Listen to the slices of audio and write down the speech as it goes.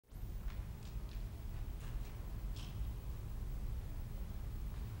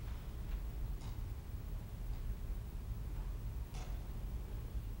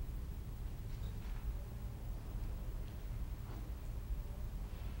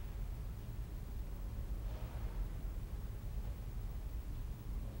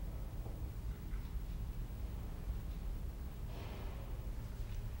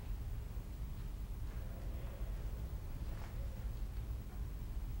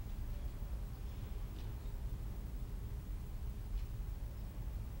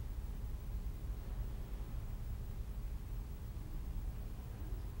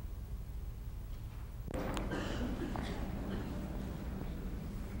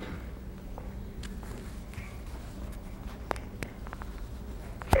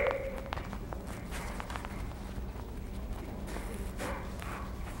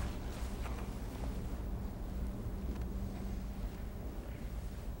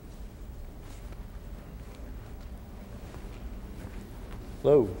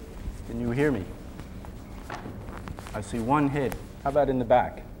Hello, can you hear me? I see one head. How about in the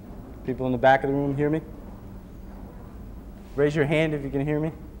back? People in the back of the room hear me? Raise your hand if you can hear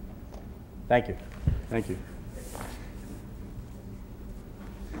me. Thank you. Thank you.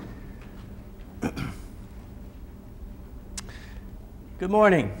 Good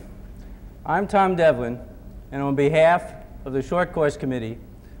morning. I'm Tom Devlin, and on behalf of the Short Course Committee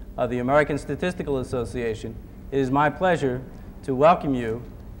of the American Statistical Association, it is my pleasure to welcome you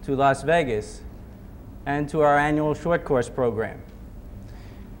to Las Vegas and to our annual short course program.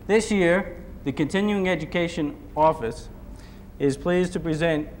 This year, the Continuing Education Office is pleased to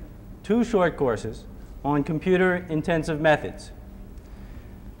present 2 short courses on computer-intensive methods.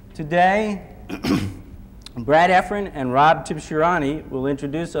 Today, Brad Efron and Rob Tibshirani will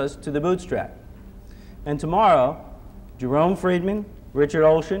introduce us to the Bootstrap. And tomorrow, Jerome Friedman, Richard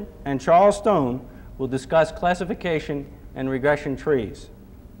Olshan, and Charles Stone will discuss classification and regression trees.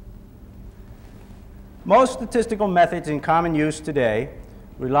 Most statistical methods in common use today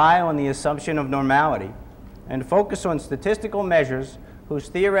rely on the assumption of normality and focus on statistical measures whose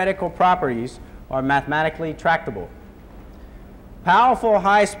theoretical properties are mathematically tractable. Powerful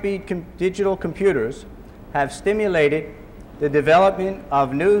high-speed digital computers have stimulated the development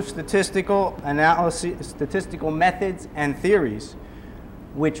of new statistical methods and theories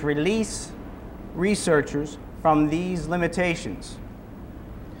which release researchers from these limitations.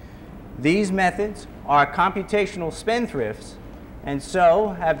 These methods are computational spendthrifts and so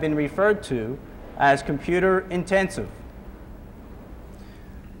have been referred to as computer-intensive.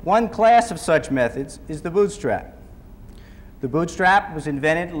 One class of such methods is the Bootstrap. The Bootstrap was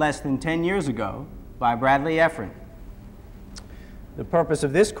invented less than 10 years ago by Bradley Efron. The purpose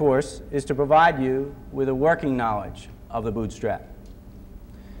of this course is to provide you with a working knowledge of the Bootstrap.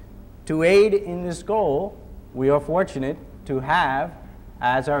 To aid in this goal, we are fortunate to have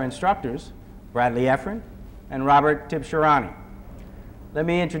as our instructors Bradley Efron and Robert Tibshirani. Let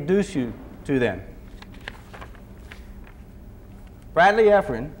me introduce you to them. Bradley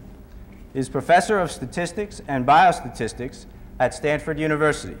Efron is Professor of Statistics and Biostatistics at Stanford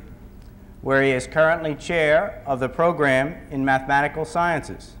University, where he is currently chair of the program in Mathematical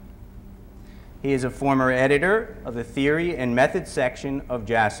Sciences. He is a former editor of the Theory and Methods section of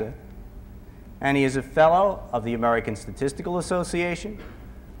JASA, and he is a fellow of the American Statistical Association,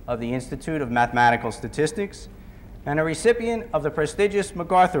 of the Institute of Mathematical Statistics, and a recipient of the prestigious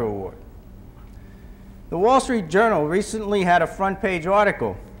MacArthur Award. The Wall Street Journal recently had a front-page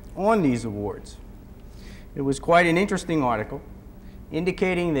article on these awards. It was quite an interesting article,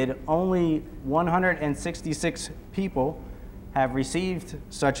 indicating that only 166 people have received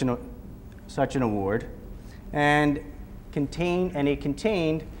such an award, and it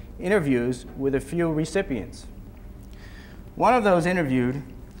contained interviews with a few recipients. One of those interviewed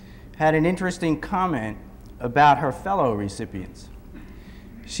had an interesting comment about her fellow recipients.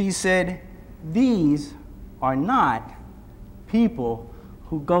 She said, "These are not people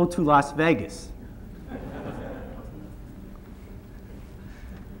who go to Las Vegas."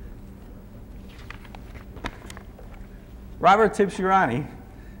 Robert Tibshirani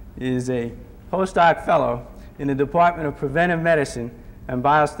is a postdoc fellow in the Department of Preventive Medicine and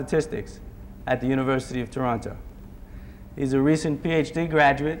Biostatistics at the University of Toronto. He's a recent PhD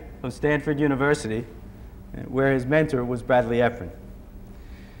graduate of Stanford University, where his mentor was Bradley Efron.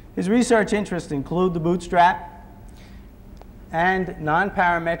 His research interests include the Bootstrap and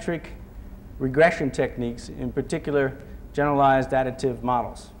non-parametric regression techniques, in particular generalized additive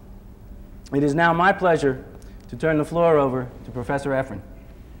models. It is now my pleasure to turn the floor over to Professor Efron.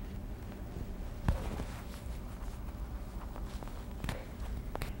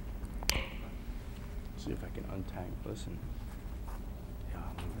 See if I can untangle this and yeah,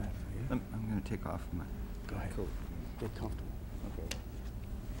 I'll move that for you. I'm going to take off my Go ahead. coat. Get comfortable. Okay.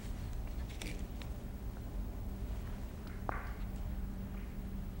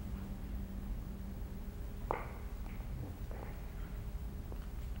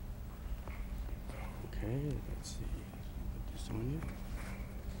 Okay, let's see. Put this on you.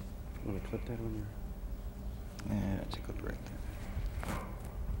 You want to clip that on your... Yeah, it's good right there.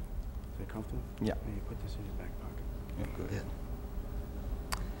 Is that comfortable? Yeah. Maybe put this in your back pocket. Yeah, good.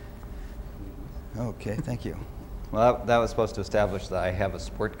 Okay, thank you. Well, that was supposed to establish that I have a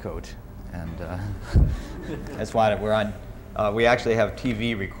sport coat, and that's why we actually have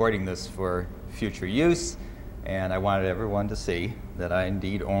TV recording this for future use, and I wanted everyone to see that I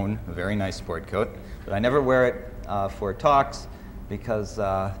indeed own a very nice sport coat, but I never wear it for talks because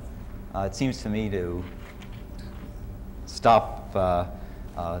it seems to me to stop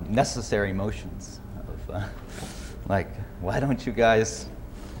necessary motions of like, why don't you guys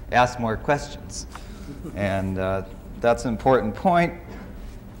ask more questions? And that's an important point,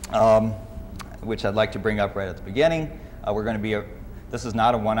 which I'd like to bring up right at the beginning. We're going to be, this is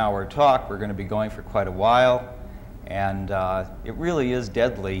not a 1-hour talk. We're going to be going for quite a while. And it really is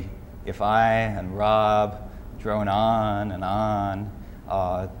deadly if I and Rob drone on and on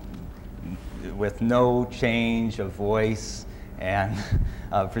with no change of voice and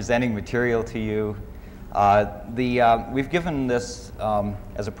presenting material to you. We've given this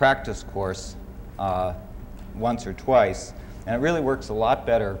as a practice course once or twice, and it really works a lot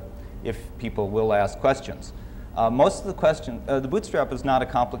better if people will ask questions. Most of the questions, the Bootstrap is not a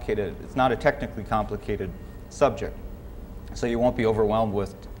complicated, it's not a technically complicated subject, so you won't be overwhelmed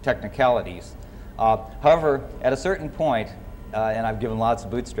with technicalities. However, at a certain point, and I've given lots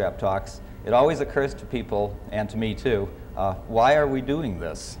of Bootstrap talks, it always occurs to people, and to me too, why are we doing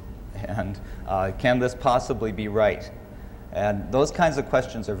this? And can this possibly be right? And those kinds of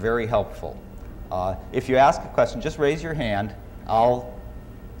questions are very helpful. If you ask a question, just raise your hand. I'll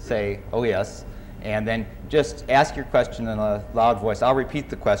say, oh yes, and then just ask your question in a loud voice. I'll repeat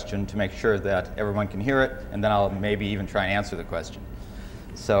the question to make sure that everyone can hear it, and then I'll maybe even try and answer the question.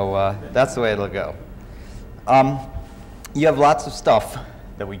 So that's the way it'll go. You have lots of stuff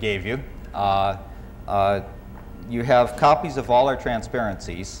that we gave you. You have copies of all our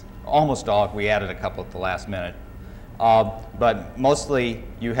transparencies. Almost all. We added a couple at the last minute. But mostly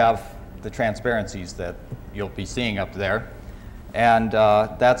you have the transparencies that you'll be seeing up there. And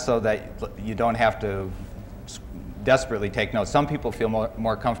that's so that you don't have to desperately take notes. Some people feel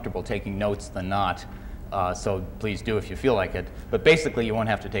more comfortable taking notes than not. So please do if you feel like it. But basically, you won't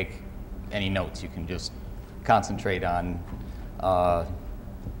have to take any notes. You can just concentrate on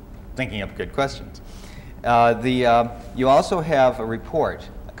thinking up good questions. You also have a report,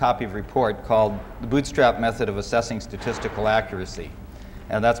 a copy of a report called The Bootstrap Method of Assessing Statistical Accuracy.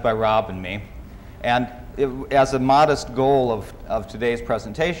 And that's by Rob and me. And as a modest goal of today's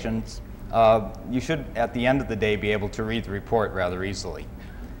presentations, you should, at the end of the day, be able to read the report rather easily.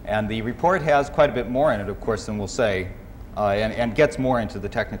 And the report has quite a bit more in it, of course, than we'll say, and gets more into the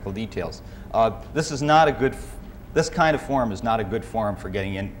technical details. This kind of forum is not a good forum for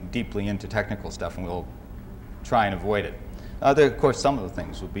getting deeply into technical stuff, and we'll try and avoid it. Of course, some of the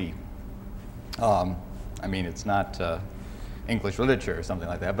things will be, I mean, it's not English literature or something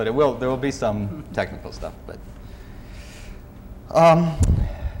like that, but there will be some technical stuff. But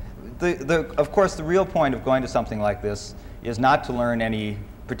of course, the real point of going to something like this is not to learn any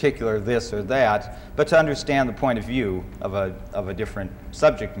particular this or that, but to understand the point of view of a different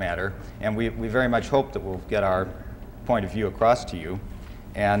subject matter. And we very much hope that we'll get our point of view across to you.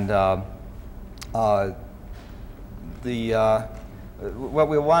 And what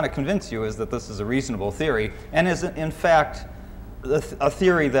we want to convince you is that this is a reasonable theory, and is in fact a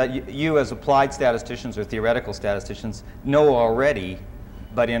theory that you as applied statisticians or theoretical statisticians know already,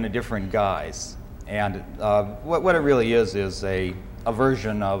 but in a different guise. And what it really is a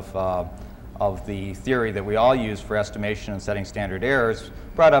version of the theory that we all use for estimation and setting standard errors,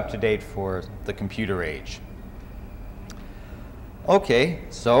 brought up to date for the computer age. Okay,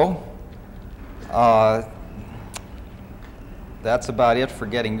 so that's about it for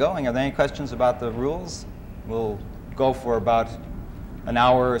getting going. Are there any questions about the rules? We'll go for about an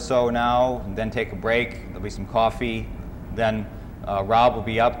hour or so now, and then take a break. There'll be some coffee. Then Rob will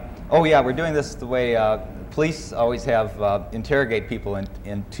be up. Oh yeah, we're doing this the way police always have interrogate people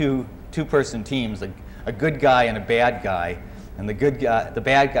in two-person teams, a good guy and a bad guy. And the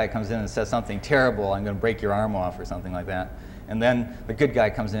bad guy comes in and says something terrible, I'm going to break your arm off or something like that. And then the good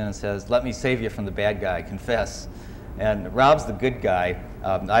guy comes in and says, let me save you from the bad guy, confess. And Rob's the good guy.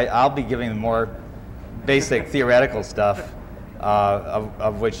 I'll be giving the more basic theoretical stuff,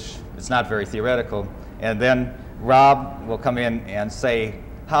 of which it's not very theoretical. And then Rob will come in and say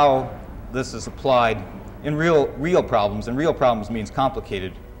how this is applied in real problems. And real problems means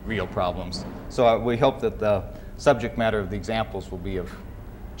complicated real problems. So we hope that the subject matter of the examples will be of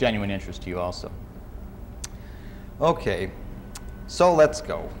genuine interest to you also. Okay, so let's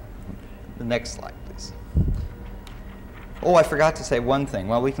go. The next slide, please. Oh, I forgot to say one thing.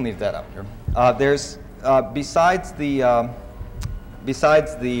 Well, we can leave that up here. There's besides the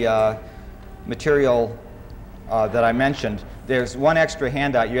material that I mentioned, there's one extra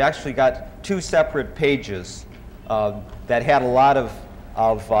handout. You actually got two separate pages that had a lot of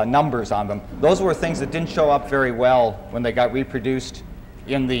numbers on them. Those were things that didn't show up very well when they got reproduced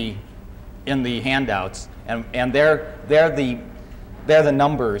in the handouts, and they're the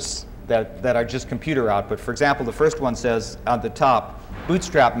numbers that are just computer output. For example, the first one says on the top,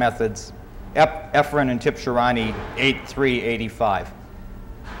 bootstrap methods Efron and Tibshirani 8385.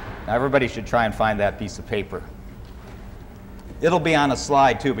 Now everybody should try and find that piece of paper. It'll be on a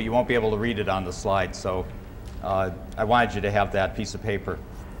slide too, but you won't be able to read it on the slide, so I wanted you to have that piece of paper.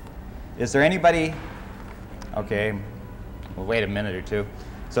 Is there anybody? Okay, we'll wait a minute or two.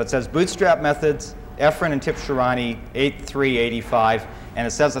 So it says Bootstrap methods, Efron and Tibshirani 8385, and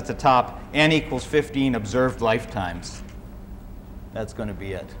it says at the top, n equals 15 observed lifetimes. That's going to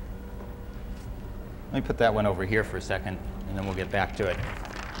be it. Let me put that one over here for a second, and then we'll get back to it.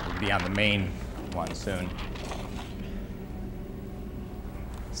 We'll be on the main one soon.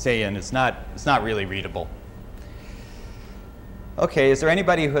 Saying it's not really readable. Okay, is there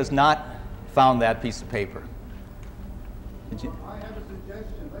anybody who has not found that piece of paper? Did you? I have a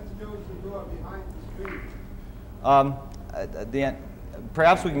suggestion. Let's close the door behind the screen.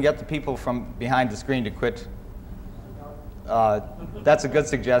 Perhaps we can get the people from behind the screen to quit. That's a good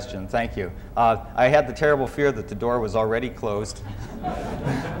suggestion. Thank you. I had the terrible fear that the door was already closed. I'll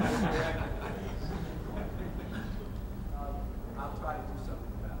try to do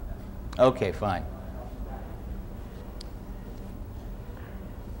something about that. Okay, fine.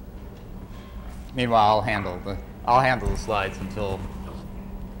 Meanwhile, I'll handle the slides until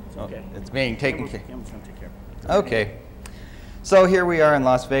Okay. it's being taken care Cameron's going to take care of it. Okay. So here we are in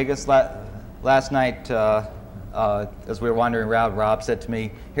Las Vegas. Last night, as we were wandering around, Rob said to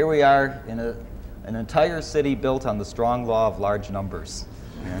me, here we are in an entire city built on the strong law of large numbers.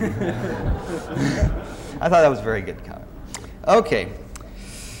 I thought that was a very good comment. Okay.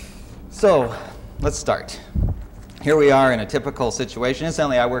 So let's start. Here we are in a typical situation.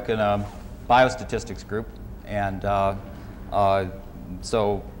 Incidentally, I work in a biostatistics group, and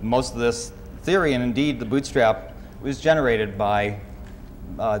so most of this theory, and indeed the Bootstrap, was generated by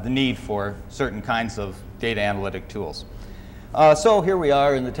the need for certain kinds of data analytic tools. So here we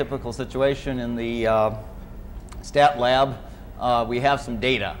are in the typical situation in the stat lab. We have some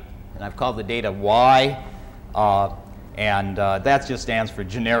data, and I've called the data Y, and that just stands for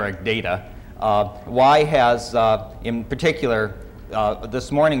generic data. Y has, in particular,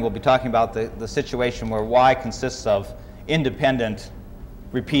 this morning we'll be talking about the situation where Y consists of independent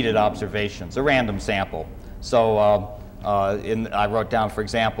repeated observations, a random sample. So I wrote down, for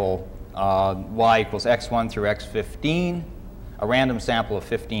example, Y equals x1 through x15, a random sample of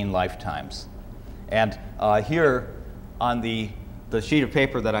 15 lifetimes. And here on the sheet of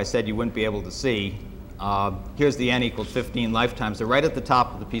paper that I said you wouldn't be able to see, here's the n equals 15 lifetimes. They're right at the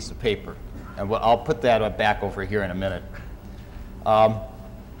top of the piece of paper. And I'll put that back over here in a minute.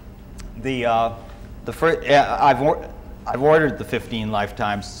 I've ordered the 15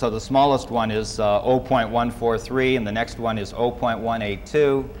 lifetimes, so the smallest one is 0.143, and the next one is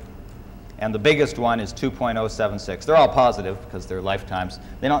 0.182, and the biggest one is 2.076. They're all positive because they're lifetimes.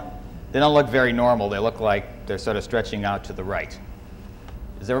 They don't look very normal. They look like they're sort of stretching out to the right.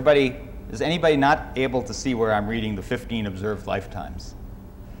 Is anybody not able to see where I'm reading the 15 observed lifetimes?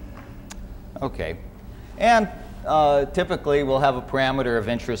 Okay. And typically we'll have a parameter of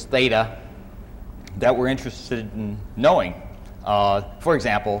interest, theta, that we're interested in knowing. For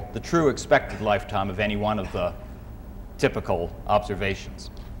example, the true expected lifetime of any one of the typical observations.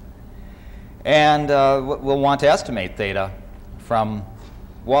 And we'll want to estimate theta from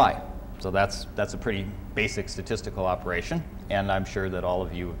Y. So that's a pretty basic statistical operation, and I'm sure that all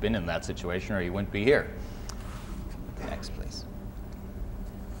of you have been in that situation or you wouldn't be here. Next, please.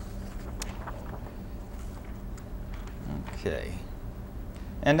 Okay.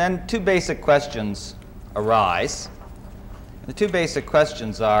 And then two basic questions arise. The two basic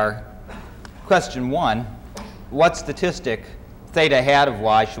questions are, question one, what statistic theta hat of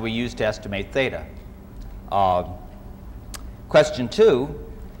Y should we use to estimate theta? Question two,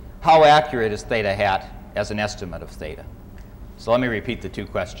 how accurate is theta hat as an estimate of theta? So let me repeat the two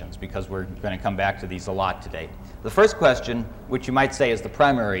questions because we're going to come back to these a lot today. The first question, which you might say is the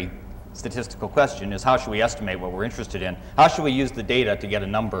primary statistical question, is how should we estimate what we're interested in? How should we use the data to get a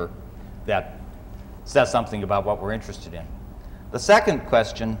number that says something about what we're interested in? The second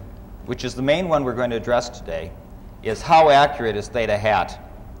question, which is the main one we're going to address today, is how accurate is theta hat?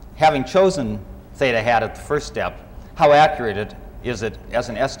 Having chosen theta hat at the first step, how accurate is it as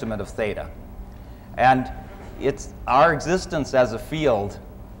an estimate of theta? And our existence as a field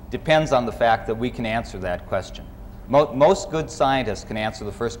depends on the fact that we can answer that question. Most good scientists can answer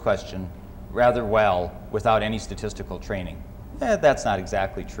the first question rather well without any statistical training. That's not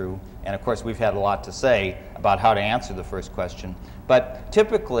exactly true. And of course, we've had a lot to say about how to answer the first question. But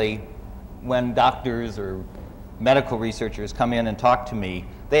typically, when doctors or medical researchers come in and talk to me,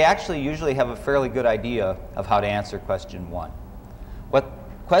 they actually usually have a fairly good idea of how to answer question one. What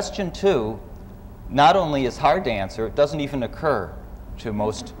question 2 not only is hard to answer, it doesn't even occur to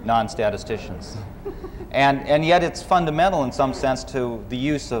most non-statisticians. And yet it's fundamental in some sense to the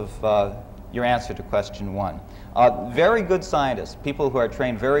use of your answer to question 1. Very good scientists, people who are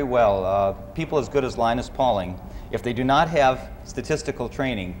trained very well, people as good as Linus Pauling, if they do not have statistical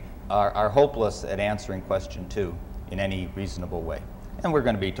training, are hopeless at answering question 2 in any reasonable way. And we're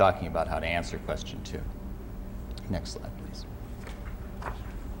going to be talking about how to answer question 2. Next slide, please.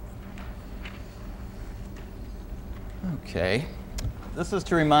 Okay. This is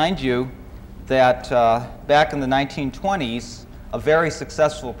to remind you that back in the 1920s, a very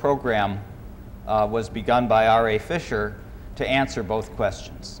successful program was begun by R.A. Fisher to answer both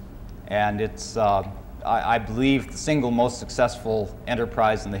questions. And it's, I believe, the single most successful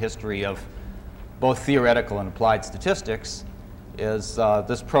enterprise in the history of both theoretical and applied statistics is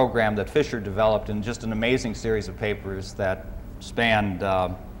this program that Fisher developed in just an amazing series of papers that spanned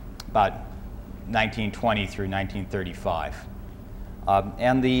about 1920 through 1935.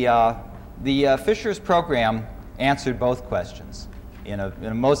 And the Fisher's program answered both questions in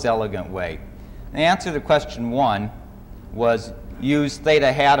a most elegant way. The answer to question 1 was use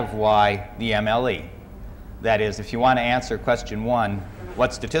theta hat of y, the MLE. That is, if you want to answer question 1,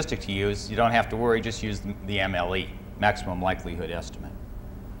 what statistic to use, you don't have to worry, just use the MLE, maximum likelihood estimate.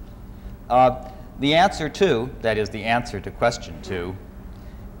 The answer 2, that is the answer to question 2,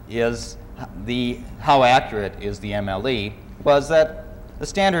 is how accurate is the MLE, was that the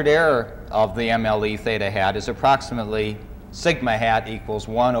standard error of the MLE theta hat is approximately sigma hat equals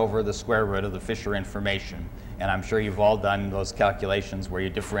 1 over the square root of the Fisher information. And I'm sure you've all done those calculations where you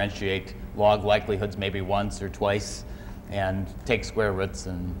differentiate log likelihoods maybe once or twice and take square roots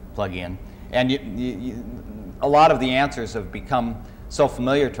and plug in. And a lot of the answers have become so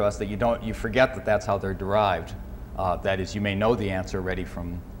familiar to us that you forget that that's how they're derived. That is, you may know the answer already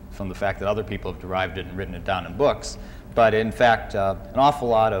from the fact that other people have derived it and written it down in books. But in fact, an awful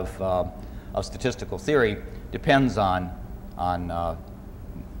lot of statistical theory depends on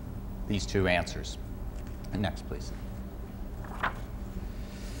these two answers. Next, please.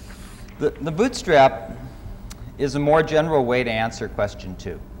 The bootstrap is a more general way to answer question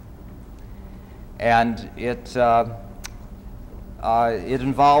 2. And it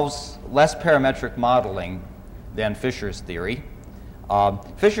involves less parametric modeling than Fisher's theory.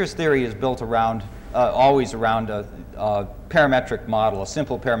 Fisher's theory is built around, always around a parametric model, a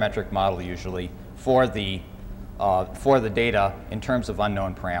simple parametric model usually, for the data in terms of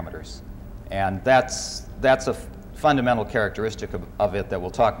unknown parameters. And that's a fundamental characteristic of it that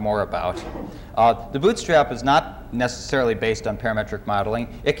we'll talk more about. The bootstrap is not necessarily based on parametric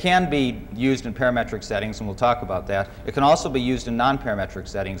modeling. It can be used in parametric settings, and we'll talk about that. It can also be used in non-parametric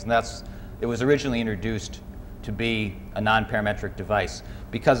settings, and it was originally introduced to be a non-parametric device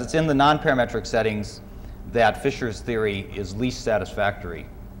because it's in the non-parametric settings that Fisher's theory is least satisfactory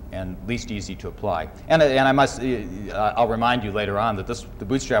and least easy to apply. And I'll remind you later on that the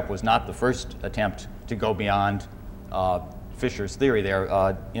bootstrap was not the first attempt to go beyond Fisher's theory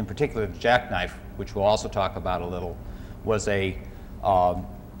there. In particular, the jackknife, which we'll also talk about a little, was a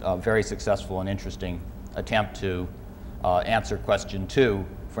very successful and interesting attempt to answer question 2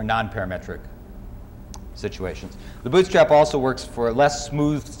 for non-parametric situations. The bootstrap also works for less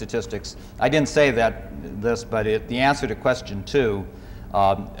smooth statistics. I didn't say this, but the answer to question 2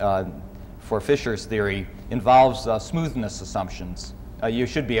 for Fisher's theory involves smoothness assumptions. You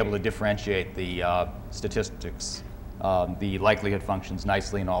should be able to differentiate the statistics, the likelihood functions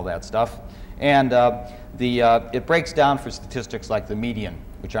nicely and all that stuff. And it breaks down for statistics like the median,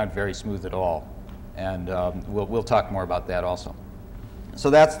 which aren't very smooth at all. And we'll talk more about that also. So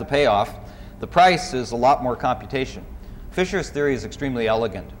that's the payoff. The price is a lot more computation. Fisher's theory is extremely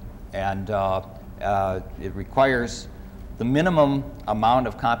elegant, and it requires the minimum amount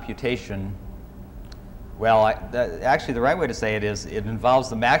of computation. Well, actually, the right way to say it is it involves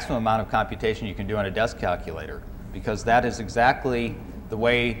the maximum amount of computation you can do on a desk calculator, because that is exactly the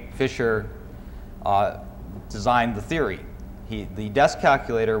way Fisher designed the theory. The desk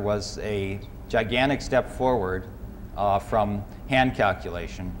calculator was a gigantic step forward from hand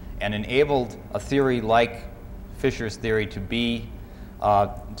calculation and enabled a theory like Fisher's theory to be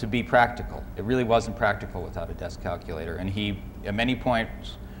practical. It really wasn't practical without a desk calculator. And he, at many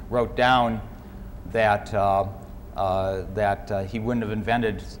points, wrote down that he wouldn't have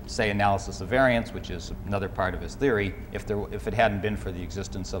invented, say, analysis of variance, which is another part of his theory, if it hadn't been for the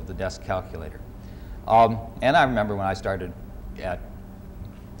existence of the desk calculator. And I remember when I started at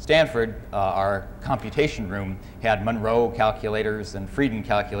Stanford, our computation room had Monroe calculators and Frieden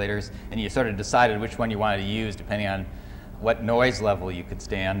calculators, and you sort of decided which one you wanted to use depending on what noise level you could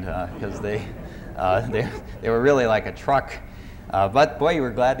stand, because they were really like a truck. But boy, you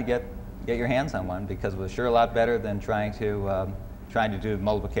were glad to get your hands on one, because it was sure a lot better than trying to do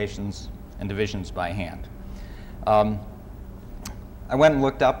multiplications and divisions by hand. I went and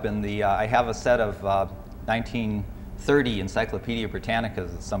looked up in the, I have a set of 1930 Encyclopedia Britannica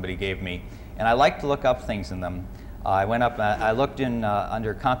that somebody gave me, and I like to look up things in them. I went up, I looked in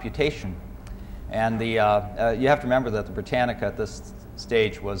under computation, and the, you have to remember that the Britannica at this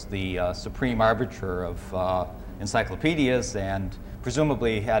stage was the supreme arbiter of encyclopedias, and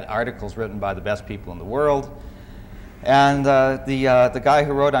presumably had articles written by the best people in the world. And the guy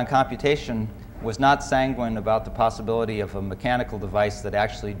who wrote on computation was not sanguine about the possibility of a mechanical device that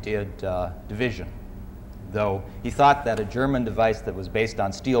actually did division, though he thought that a German device that was based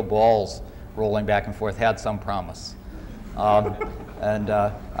on steel balls rolling back and forth had some promise.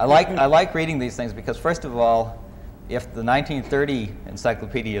 I like reading these things because, first of all, if the 1930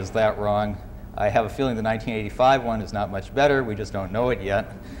 encyclopedia is that wrong, I have a feeling the 1985 one is not much better. We just don't know it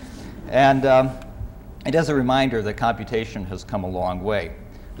yet. And it is a reminder that computation has come a long way.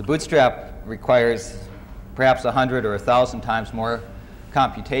 The Bootstrap requires perhaps 100 or 1,000 times more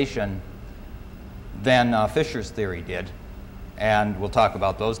computation than Fisher's theory did, and we'll talk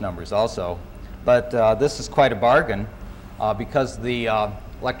about those numbers also. But this is quite a bargain because the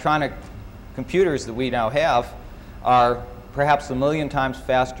electronic computers that we now have are perhaps 1,000,000 times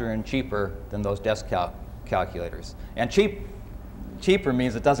faster and cheaper than those desk calculators. And cheaper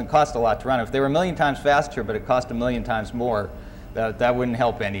means it doesn't cost a lot to run. If they were 1,000,000 times faster but it cost 1,000,000 times more, that wouldn't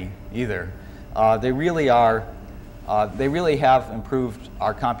help any either. They really have improved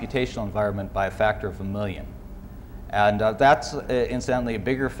our computational environment by a factor of 1,000,000. And that's incidentally a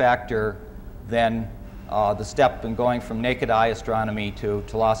bigger factor than the step in going from naked eye astronomy to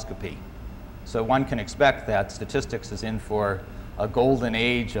telescopy. So one can expect that statistics is in for a golden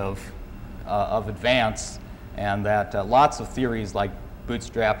age of advance, and that lots of theories like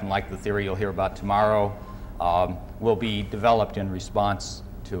Bootstrap and like the theory you'll hear about tomorrow will be developed in response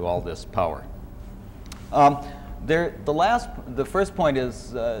to all this power. The first point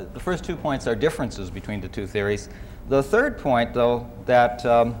is, the first 2 points are differences between the two theories. The third point, though, that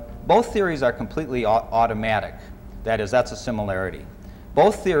both theories are completely automatic. That is, that's a similarity.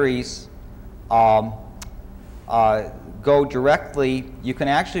 Both theories go directly, you can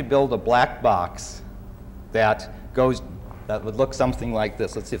actually build a black box that would look something like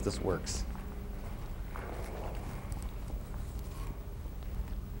this. Let's see if this works.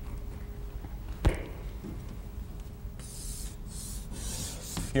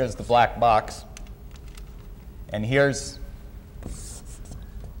 Here's the black box, and here's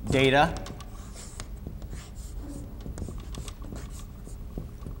data.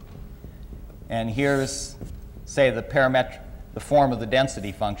 And here's, say, the form of the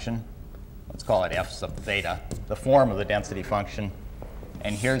density function. Let's call it f sub theta, the form of the density function.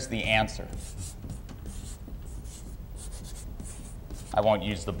 And here's the answer. I won't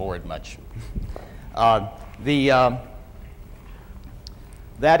use the board much.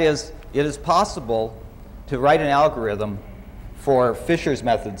 That is, it is possible to write an algorithm for Fisher's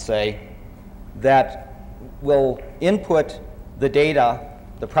method, say, that will input the data,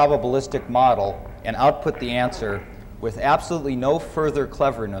 the probabilistic model, and output the answer with absolutely no further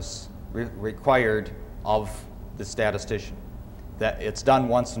cleverness required of the statistician. That it's done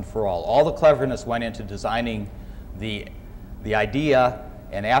once and for all. All the cleverness went into designing the idea,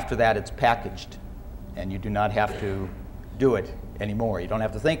 and after that it's packaged, and you do not have to do it anymore. You don't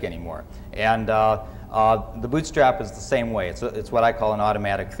have to think anymore. And the Bootstrap is the same way. It's what I call an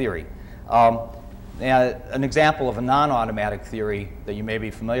automatic theory. An example of a non-automatic theory that you may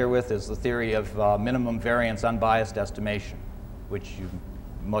be familiar with is the theory of minimum variance unbiased estimation, which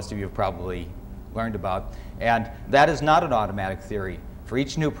most of you have probably learned about. And that is not an automatic theory. For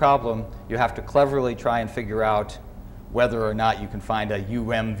each new problem, you have to cleverly try and figure out whether or not you can find a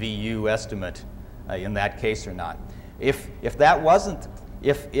UMVU estimate in that case or not. If that wasn't,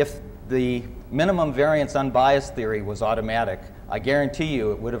 if the minimum variance unbiased theory was automatic, I guarantee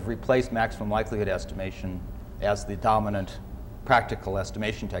you it would have replaced maximum likelihood estimation as the dominant practical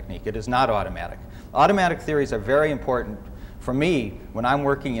estimation technique. It is not automatic. Automatic theories are very important for me when I'm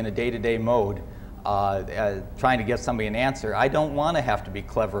working in a day-to-day mode trying to get somebody an answer. I don't want to have to be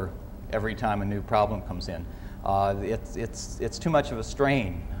clever every time a new problem comes in. It's too much of a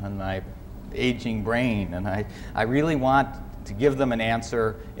strain on my aging brain, and I really want to give them an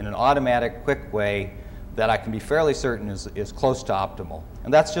answer in an automatic, quick way that I can be fairly certain is close to optimal.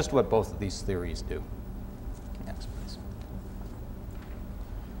 And that's just what both of these theories do. Next, please.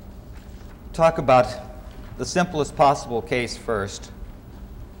 Talk about the simplest possible case first.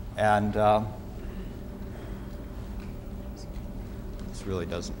 And this really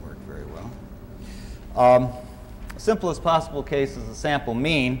doesn't work very well. Simplest possible case is the sample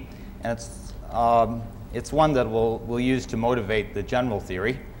mean, and it's one that we'll use to motivate the general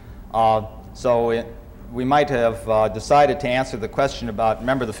theory. We might have decided to answer the question about,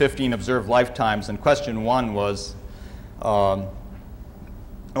 remember the 15 observed lifetimes, and question 1 was,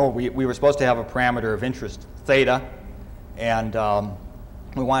 we were supposed to have a parameter of interest theta, and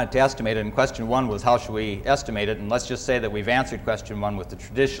we wanted to estimate it, and question 1 was how should we estimate it, and let's just say that we've answered question 1 with the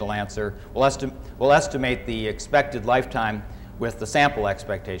traditional answer. We'll estimate the expected lifetime with the sample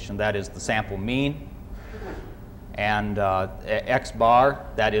expectation, that is the sample mean, and x bar,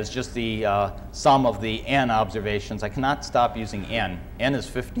 that is just the sum of the n observations. I cannot stop using n. N is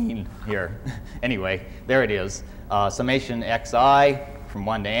 15 here. Anyway, there it is. Summation xi from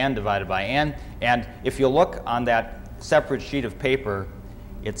 1 to n divided by n. And if you look on that separate sheet of paper,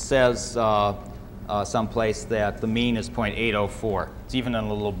 it says someplace that the mean is 0.804. It's even in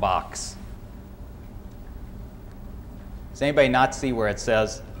a little box. Does anybody not see where it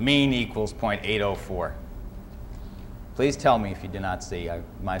says mean equals 0.804? Please tell me if you do not see.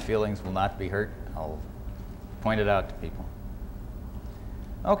 My feelings will not be hurt. I'll point it out to people.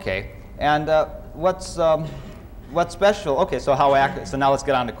 Okay, and what's special? Okay, so how accurate? So now let's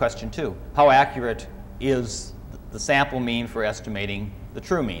get on to question 2. How accurate is the sample mean for estimating the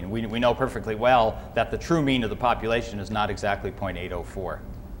true mean? We know perfectly well that the true mean of the population is not exactly 0.804.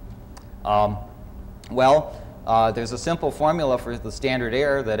 There's a simple formula for the standard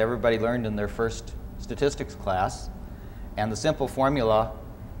error that everybody learned in their first statistics class. And the simple formula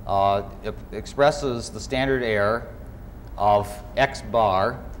expresses the standard error of x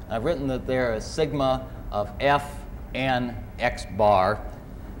bar. I've written that there is sigma of f n x bar,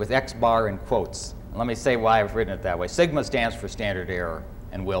 with x bar in quotes. And let me say why I've written it that way. Sigma stands for standard error,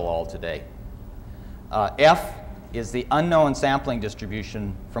 and will all today. F is the unknown sampling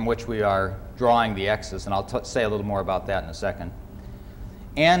distribution from which we are drawing the x's, and I'll say a little more about that in a second.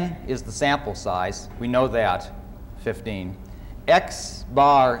 N is the sample size. We know that. 15. X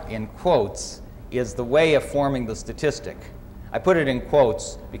bar in quotes is the way of forming the statistic. I put it in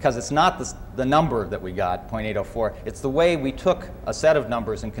quotes because it's not the number that we got, 0.804. It's the way we took a set of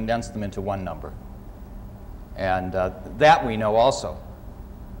numbers and condensed them into one number. And that we know also.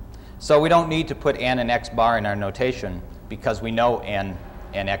 So we don't need to put n and x bar in our notation because we know n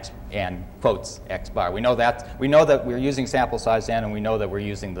and x and quotes x bar. We know that we're using sample size n, and we know that we're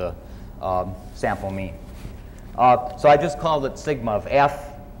using the sample mean. So I just called it sigma of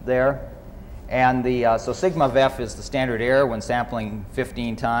f there. And so sigma of f is the standard error when sampling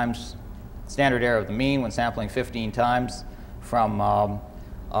 15 times, standard error of the mean when sampling 15 times from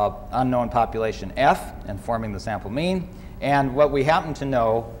unknown population f and forming the sample mean. And what we happen to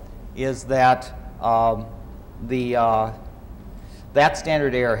know is that that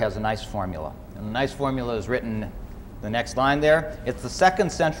standard error has a nice formula. And the nice formula is written the next line there. It's the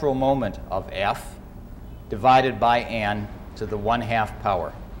second central moment of f divided by n to the 1/2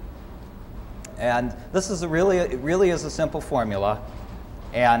 power. And this is it really is a simple formula,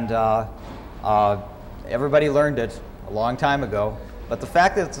 and everybody learned it a long time ago. But the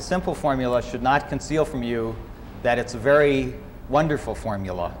fact that it's a simple formula should not conceal from you that it's a very wonderful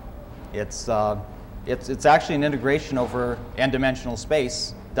formula. It's actually an integration over n-dimensional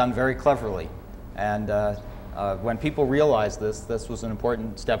space done very cleverly. And when people realized this was an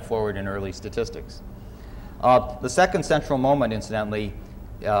important step forward in early statistics. The second central moment, incidentally,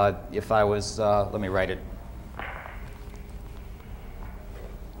 if I was, let me write it.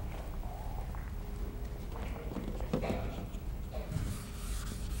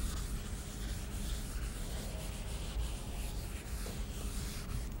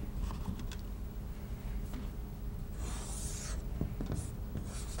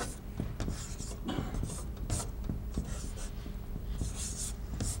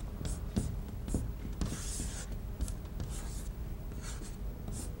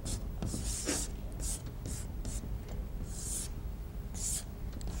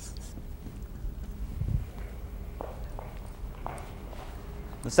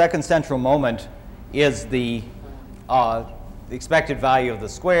 The second central moment is the expected value of the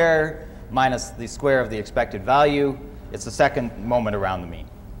square minus the square of the expected value. It's the second moment around the mean,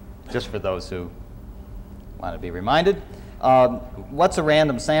 just for those who want to be reminded. What's a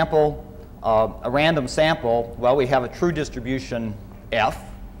random sample? A random sample, well, we have a true distribution f,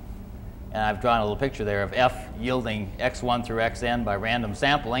 and I've drawn a little picture there of f yielding x1 through xn by random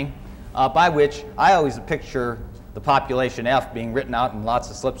sampling, by which I always picture the population f being written out in lots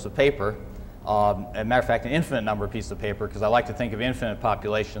of slips of paper. a matter of fact, an infinite number of pieces of paper, because I like to think of infinite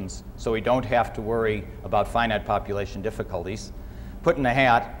populations so we don't have to worry about finite population difficulties. Put in a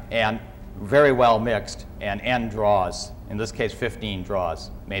hat and very well mixed, and n draws, in this case 15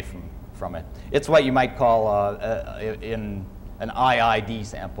 draws made from it. It's what you might call in an IID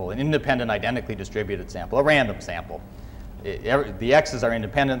sample, an independent identically distributed sample, a random sample. The x's are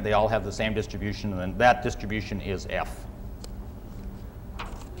independent, they all have the same distribution, and that distribution is f.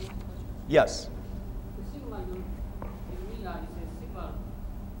 Yes? The sigma you mean is a sigma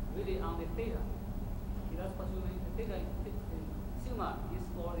really on the theta. That's what you mean. The theta, sigma is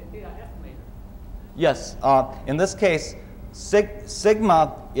for the theta estimator. Yes. In this case,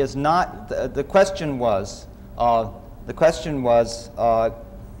 sigma is not. The question was.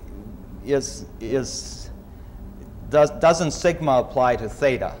 Doesn't sigma apply to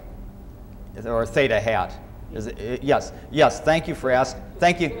theta, or theta hat? Is it, yes. Yes. Thank you for asking.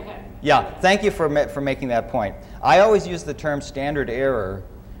 Thank you. Yeah. Thank you for making that point. I always use the term standard error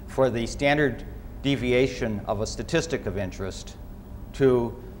for the standard deviation of a statistic of interest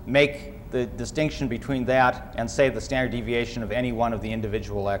to make the distinction between that and, say, the standard deviation of any one of the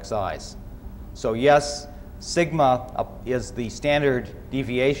individual xi's. So yes, sigma is the standard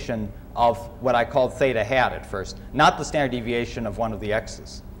deviation of what I called theta hat at first, not the standard deviation of one of the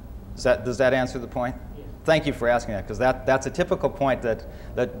x's. Does that answer the point? Yes. Thank you for asking that, because that's a typical point that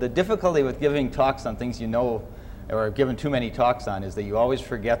the difficulty with giving talks on things you know, or given too many talks on, is that you always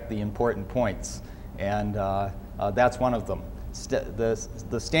forget the important points, and that's one of them. It's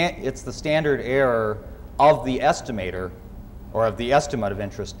the standard error of the estimator, or of the estimate of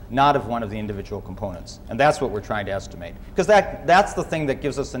interest, not of one of the individual components. And that's what we're trying to estimate. Because that's the thing that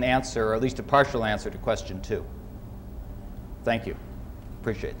gives us an answer, or at least a partial answer, to question 2. Thank you.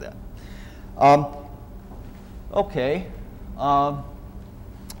 Appreciate that. Okay.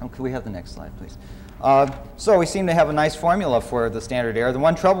 Could we have the next slide, please? So we seem to have a nice formula for the standard error. The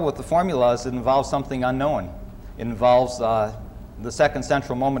one trouble with the formula is it involves something unknown. It involves the second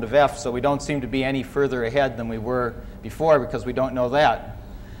central moment of f, so we don't seem to be any further ahead than we were before because we don't know that.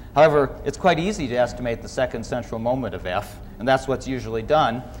 However, it's quite easy to estimate the second central moment of f, and that's what's usually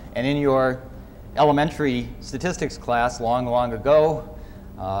done. And in your elementary statistics class long, long ago,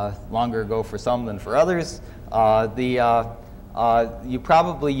 longer ago for some than for others, you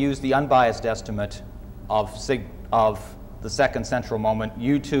probably used the unbiased estimate of the second central moment,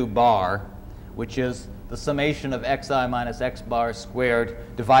 U2 bar, which is the summation of xi minus x bar squared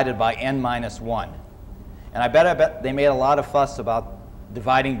divided by n minus 1. And I bet they made a lot of fuss about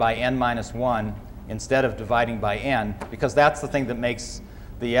dividing by n minus 1 instead of dividing by n, because that's the thing that makes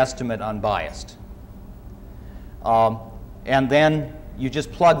the estimate unbiased. And then you just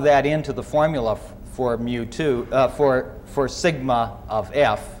plug that into the formula for mu2, for sigma of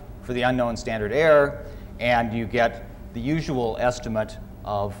f, for the unknown standard error, and you get the usual estimate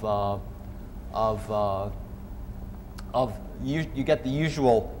you get the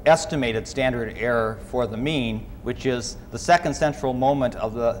usual estimated standard error for the mean, which is the second central moment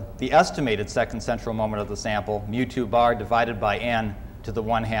of the estimated second central moment of the sample, mu2 bar divided by n to the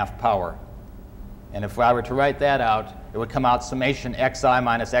 1/2 power. And if I were to write that out, it would come out summation xi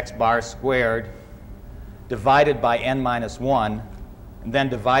minus x bar squared divided by n minus 1, and then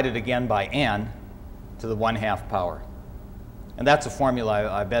divided again by n to the 1/2 power. And that's a formula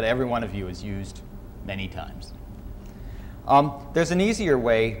I bet every one of you has used many times. There's an easier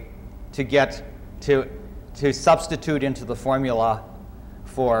way to get to substitute into the formula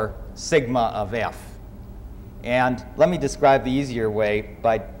for sigma of f. And let me describe the easier way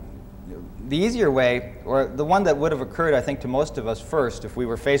or the one that would have occurred, I think, to most of us first if we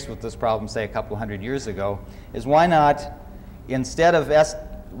were faced with this problem, say, a couple hundred years ago, is why not, instead of s,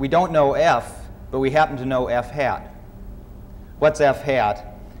 we don't know f, but we happen to know f hat. What's f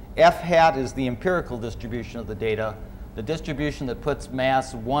hat? F hat is the empirical distribution of the data, the distribution that puts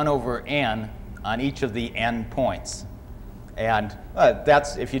mass 1 over n on each of the n points. And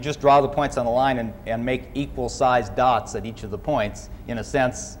that's, if you just draw the points on the line and make equal sized dots at each of the points, in a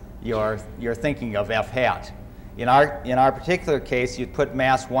sense, you're thinking of f hat. In our particular case, you'd put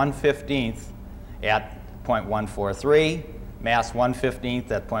mass 1/15 at 0.143, mass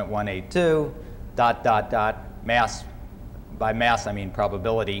 1/15 at 0.182, dot, dot, dot, mass, by mass I mean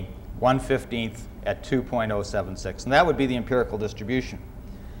probability, 1/15 at 2.076. And that would be the empirical distribution.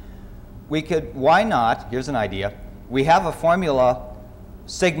 We could, why not, here's an idea, we have a formula,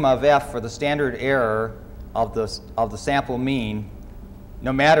 sigma of f, for the standard error of the sample mean,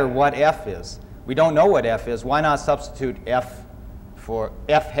 no matter what f is. We don't know what f is. Why not substitute f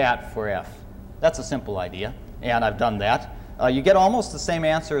hat for f? That's a simple idea, and I've done that. You get almost the same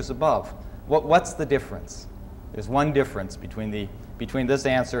answer as above. What's the difference? There's one difference between this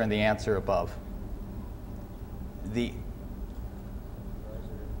answer and the answer above.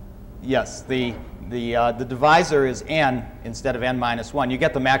 Yes, the divisor is n instead of n minus 1. You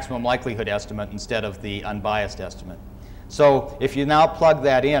get the maximum likelihood estimate instead of the unbiased estimate. So if you now plug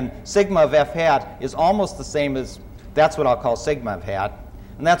that in, sigma of f hat is almost the same as, that's what I'll call sigma of hat.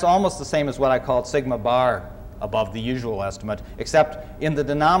 And that's almost the same as what I called sigma bar above the usual estimate, except in the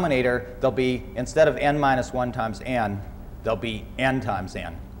denominator, there'll be, instead of n minus 1 times n, there'll be n times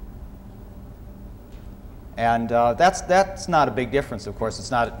n. And that's not a big difference, of course. It's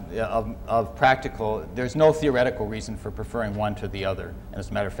not of practical. There's no theoretical reason for preferring one to the other. And as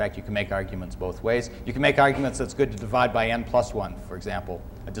a matter of fact, you can make arguments both ways. You can make arguments that's good to divide by n plus 1, for example,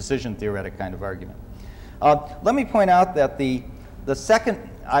 a decision theoretic kind of argument. Let me point out that the second,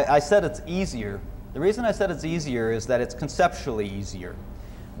 I said it's easier. The reason I said it's easier is that it's conceptually easier.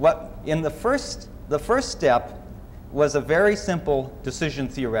 In the first step was a very simple decision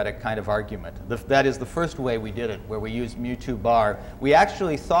theoretic kind of argument. That is the first way we did it, where we used mu2 bar. We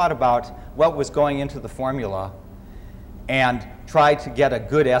actually thought about what was going into the formula and tried to get a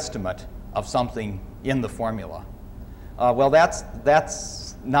good estimate of something in the formula. Well,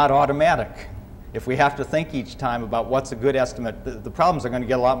 that's not automatic. If we have to think each time about what's a good estimate, the problems are going to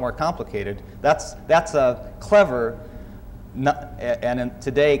get a lot more complicated. That's a clever, and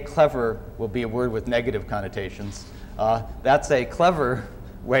today clever will be a word with negative connotations. That's a clever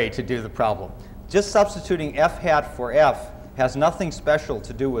way to do the problem. Just substituting f hat for f has nothing special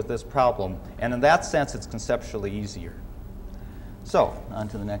to do with this problem, and in that sense it's conceptually easier. So, on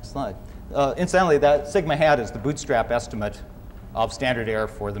to the next slide. Incidentally, that sigma hat is the bootstrap estimate of standard error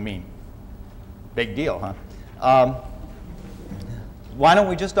for the mean. Big deal, huh? Why don't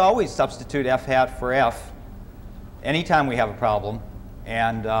we just always substitute f hat for f anytime we have a problem,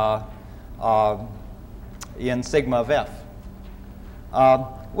 and in sigma of f?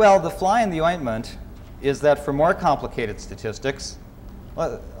 Well, the fly in the ointment is that for more complicated statistics,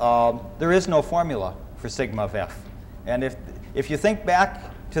 there is no formula for sigma of f. And if you think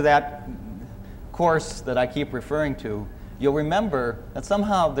back to that course that I keep referring to, you'll remember that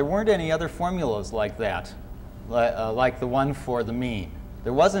somehow there weren't any other formulas like that, like the one for the mean.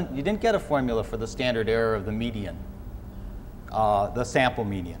 You didn't get a formula for the standard error of the median, the sample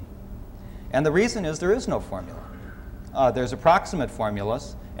median. And the reason is there is no formula. There's approximate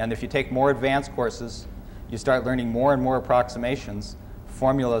formulas, and if you take more advanced courses, you start learning more and more approximations,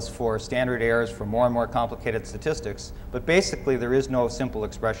 formulas for standard errors for more and more complicated statistics, but basically there is no simple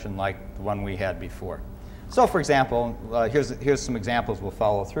expression like the one we had before. So for example, here's some examples we'll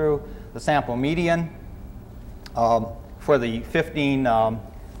follow through. The sample median for the 15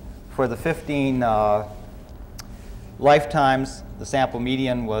 lifetimes, the sample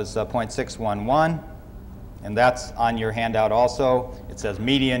median was 0.611, and that's on your handout also. It says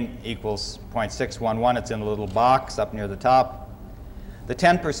median equals 0.611. It's in a little box up near the top. The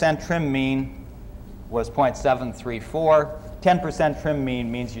 10% trim mean was 0.734. 10% trim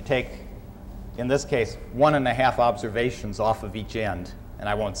mean means you take, in this case, 1.5 observations off of each end. And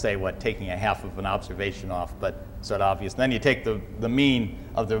I won't say what taking a half of an observation off, but it's sort of obvious. Then you take the mean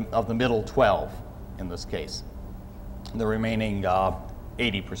of the middle 12 in this case, the remaining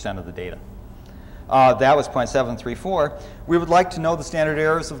 80% of the data. That was 0.734. We would like to know the standard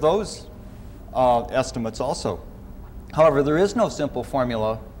errors of those estimates also. However, there is no simple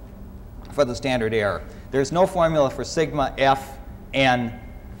formula for the standard error. There's no formula for sigma f n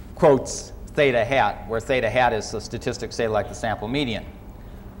quotes theta hat, where theta hat is a statistic, say, like the sample median.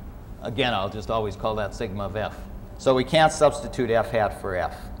 Again, I'll just always call that sigma of f. So we can't substitute f hat for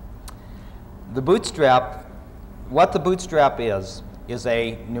f. The bootstrap, what the bootstrap is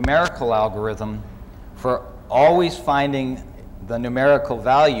a numerical algorithm for always finding the numerical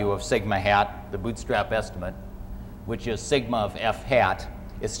value of sigma hat, the bootstrap estimate, which is sigma of f hat.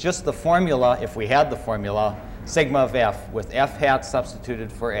 It's just the formula, if we had the formula, sigma of f with f hat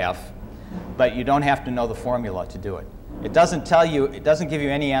substituted for f, but you don't have to know the formula to do it. It doesn't tell you, it doesn't give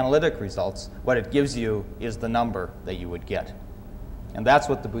you any analytic results. What it gives you is the number that you would get. And that's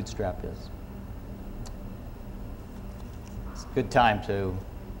what the bootstrap is. It's a good time to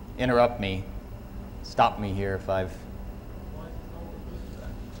interrupt me, stop me here if I've...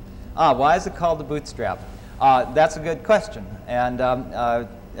 Why is it called the bootstrap? That's a good question. And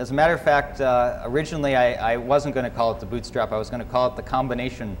as a matter of fact, originally I wasn't going to call it the bootstrap. I was going to call it the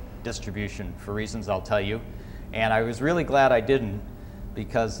combination distribution for reasons I'll tell you. And I was really glad I didn't,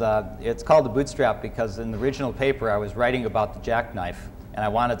 because it's called the bootstrap because in the original paper I was writing about the jackknife, and I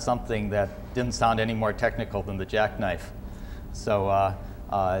wanted something that didn't sound any more technical than the jackknife. So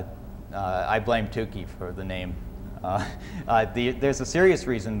I blame Tukey for the name. There's a serious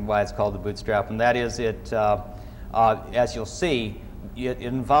reason why it's called the Bootstrap, and that is as you'll see, it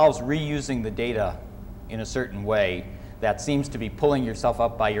involves reusing the data in a certain way that seems to be pulling yourself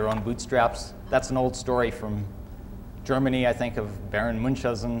up by your own bootstraps. That's an old story from Germany, I think, of Baron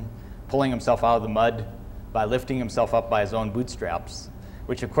Munchausen pulling himself out of the mud by lifting himself up by his own bootstraps,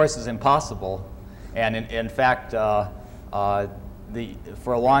 which of course is impossible. And in fact, for a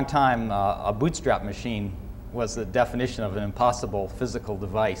long time, a bootstrap machine was the definition of an impossible physical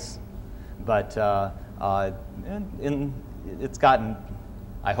device. But it's gotten,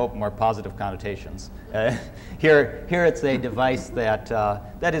 I hope, more positive connotations. Here it's a device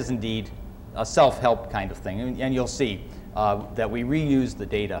that is indeed a self-help kind of thing. And you'll see that we reuse the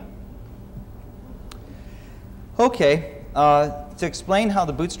data. OK, to explain how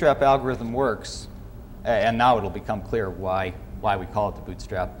the Bootstrap algorithm works, and now it'll become clear why we call it the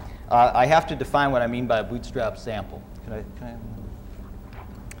Bootstrap, I have to define what I mean by a Bootstrap sample.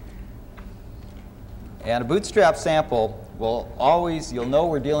 And a Bootstrap sample will always, you'll know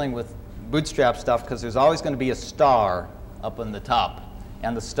we're dealing with Bootstrap stuff because there's always going to be a star up on the top.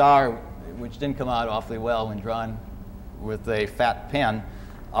 And the star, which didn't come out awfully well when drawn with a fat pen,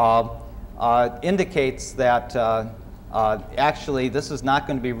 indicates that actually this is not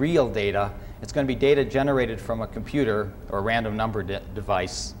going to be real data. It's going to be data generated from a computer or a random number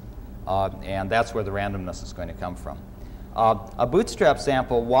device. And that's where the randomness is going to come from. A Bootstrap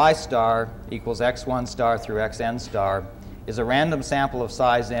sample, y star equals x1 star through xn star, is a random sample of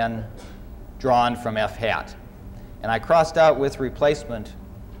size n drawn from f hat. And I crossed out with replacement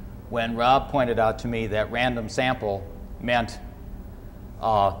when Rob pointed out to me that random sample meant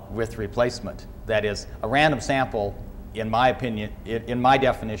with replacement. That is, a random sample, in my opinion, in my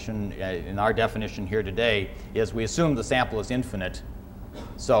definition, in our definition here today, is we assume the sample is infinite.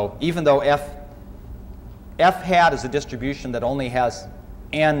 So even though f hat is a distribution that only has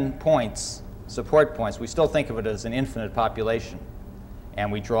n points, support points, we still think of it as an infinite population.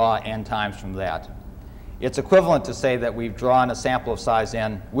 And we draw n times from that. It's equivalent to say that we've drawn a sample of size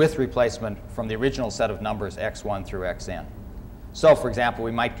n with replacement from the original set of numbers x1 through xn. So for example,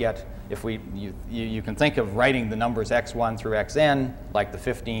 we might get, if you can think of writing the numbers x1 through xn, like the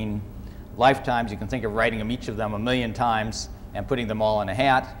 15 lifetimes. You can think of writing them, each of them, 1,000,000 times and putting them all in a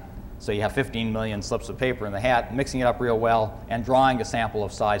hat. So you have 15 million slips of paper in the hat, mixing it up real well, and drawing a sample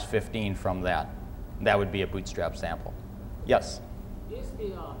of size 15 from that. That would be a Bootstrap sample. Yes? Is the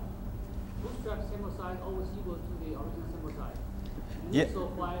Bootstrap sample size always equal to the original sample size? Yeah.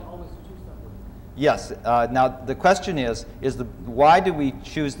 So why always choose that way? Yes. Now the question is why do we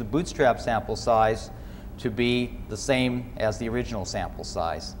choose the Bootstrap sample size to be the same as the original sample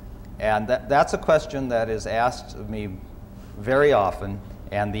size? And that's a question that is asked of me very often.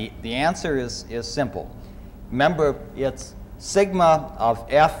 And the answer is simple. Remember, it's sigma of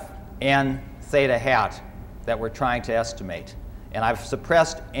f n theta hat that we're trying to estimate. And I've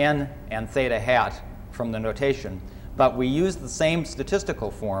suppressed n and theta hat from the notation. But we use the same statistical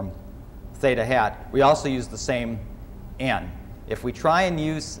form, theta hat. We also use the same n. If we try and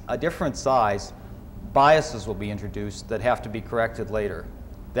use a different size, biases will be introduced that have to be corrected later.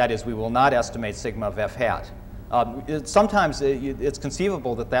 That is, we will not estimate sigma of f hat. Sometimes it's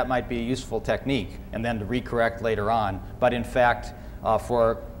conceivable that that might be a useful technique and then to recorrect later on. But in fact,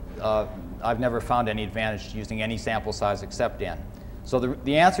 I've never found any advantage to using any sample size except n. So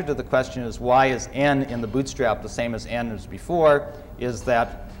the answer to the question is why is n in the Bootstrap the same as n as before, is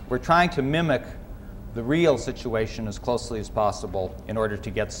that we're trying to mimic the real situation as closely as possible in order to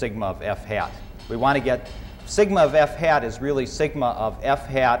get sigma of f hat. We want to get sigma of f hat is really sigma of f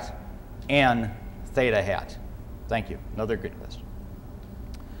hat n theta hat. Thank you. Another good question.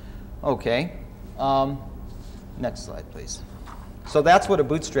 OK. Next slide, please. So that's what a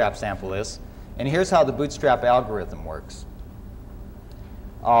Bootstrap sample is. And here's how the Bootstrap algorithm works.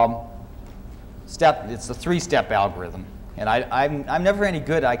 It's a three-step algorithm. And I'm never any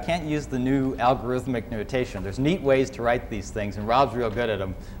good. I can't use the new algorithmic notation. There's neat ways to write these things, and Rob's real good at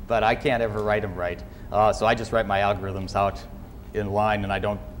them. But I can't ever write them right. So I just write my algorithms out in line, and I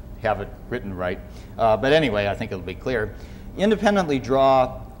don't have it written right. But anyway, I think it'll be clear. Independently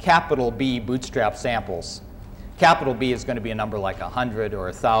draw capital B Bootstrap samples. Capital B is going to be a number like 100 or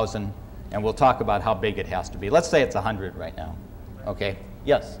 1,000, and we'll talk about how big it has to be. Let's say it's 100 right now. OK?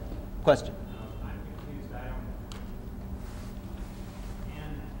 Yes? Question? I'm confused.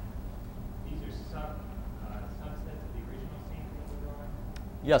 And these are subsets of the original sample we're drawing?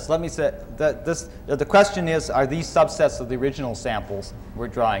 Yes, let me say that the question is, are these subsets of the original samples we're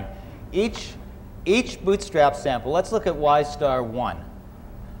drawing? Each Bootstrap sample, let's look at y star 1.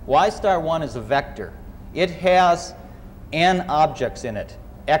 Y star 1 is a vector. It has n objects in it,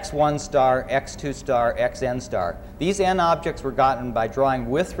 x1 star, x2 star, xn star. These n objects were gotten by drawing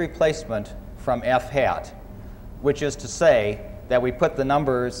with replacement from f hat, which is to say that we put the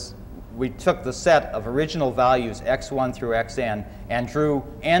numbers, we took the set of original values x1 through xn and drew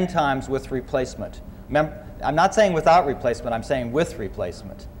n times with replacement. I'm not saying without replacement, I'm saying with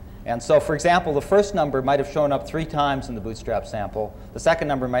replacement. And so, for example, the first number might have shown up 3 times in the bootstrap sample. The second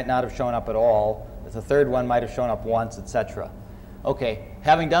number might not have shown up at all. The third one might have shown up once, etc. Okay,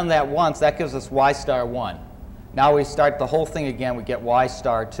 having done that once, that gives us y star 1. Now we start the whole thing again. We get y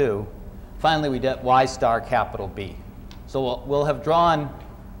star 2. Finally, we get y star capital B. So we'll have drawn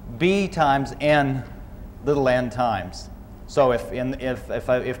b times n, little n times. So if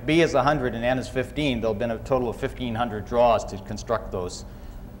b is 100 and n is 15, there'll have been a total of 1,500 draws to construct those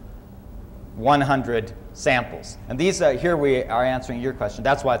 100 samples. And these here we are answering your question.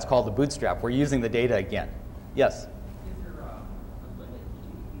 That's why it's called the bootstrap. We're using the data again. Yes? Is there a limit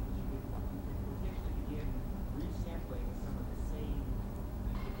to you actually begin resampling some of the same?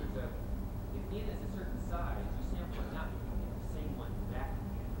 If n is a certain size, you sample it not the same one back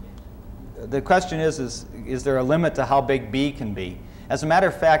again. The question is there a limit to how big B can be? As a matter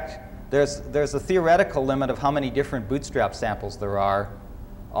of fact, there's a theoretical limit of how many different bootstrap samples there are.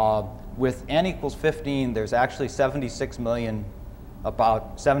 With n equals 15, there's actually 76 million,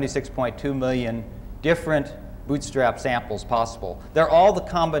 about 76.2 million different bootstrap samples possible. They're all the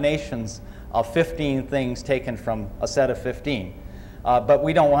combinations of 15 things taken from a set of 15. But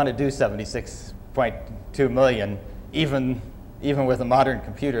we don't want to do 76.2 million, even with a modern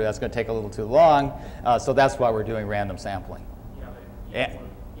computer. That's going to take a little too long. So that's why we're doing random sampling. Yeah, but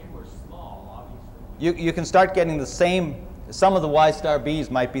n were small, obviously. You can start getting the same. Some of the y star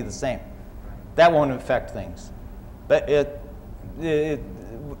b's might be the same. That won't affect things. But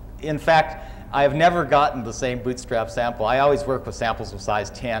in fact, I have never gotten the same bootstrap sample. I always work with samples of size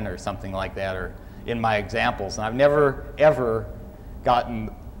 10 or something like that, or in my examples. And I've never, ever gotten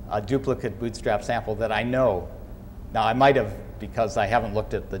a duplicate bootstrap sample that I know. Now, I might have because I haven't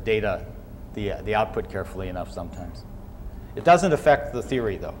looked at the data, the output carefully enough sometimes. It doesn't affect the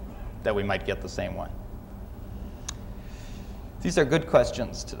theory, though, that we might get the same one. These are good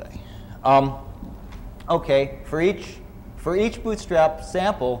questions today. Okay, for each bootstrap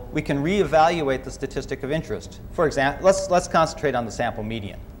sample, we can reevaluate the statistic of interest. For example, let's concentrate on the sample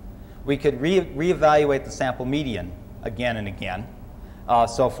median. We could reevaluate the sample median again and again.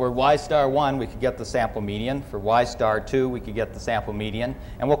 So for y star 1, we could get the sample median. For y star 2, we could get the sample median.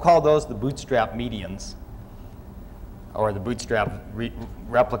 And we'll call those the bootstrap medians, or the bootstrap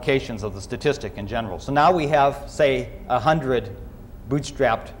replications of the statistic in general. So now we have, say, 100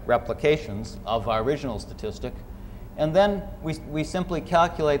 bootstrapped replications of our original statistic. And then we simply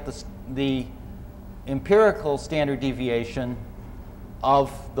calculate the empirical standard deviation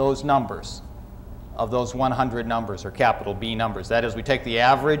of those numbers, of those 100 numbers, or capital B numbers. That is, we take the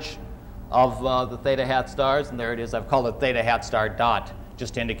average of the theta hat stars, and there it is. I've called it theta hat star dot,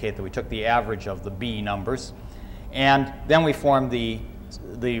 just to indicate that we took the average of the B numbers. And then we form the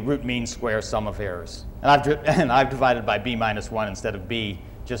root mean square sum of errors. And I've divided by b minus 1 instead of b,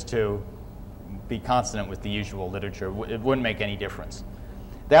 just to be consonant with the usual literature. It wouldn't make any difference.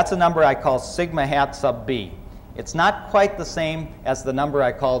 That's a number I call sigma hat sub b. It's not quite the same as the number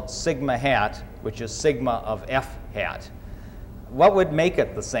I called sigma hat, which is sigma of f hat. What would make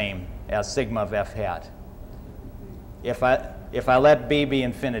it the same as sigma of f hat? If I let b be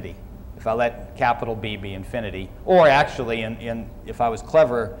infinity. If I let capital B be infinity, or actually, if I was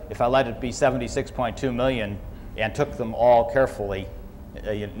clever, if I let it be 76.2 million and took them all carefully,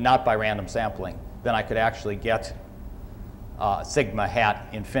 not by random sampling, then I could actually get sigma hat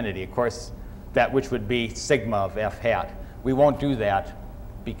infinity. Of course, that which would be sigma of f hat. We won't do that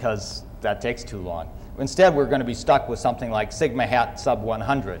because that takes too long. Instead, we're going to be stuck with something like sigma hat sub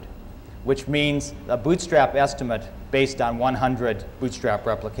 100, which means a bootstrap estimate based on 100 bootstrap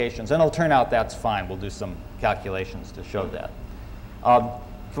replications. And it'll turn out that's fine. We'll do some calculations to show that.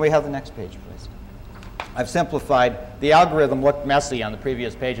 Can we have the next page, please? I've simplified. The algorithm looked messy on the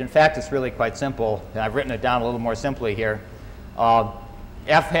previous page. In fact, it's really quite simple. And I've written it down a little more simply here.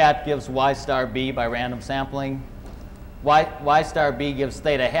 F hat gives y star b by random sampling. Y star b gives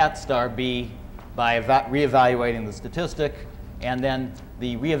theta hat star b by reevaluating the statistic. And then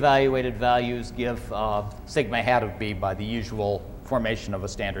the reevaluated values give sigma hat of b by the usual formation of a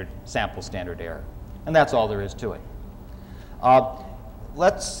standard sample standard error. And that's all there is to it.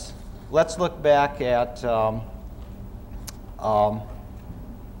 Let's look back at the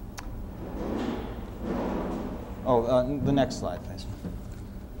next slide, please.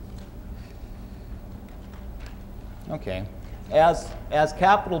 Okay. As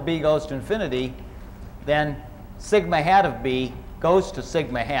capital B goes to infinity, then sigma hat of B goes to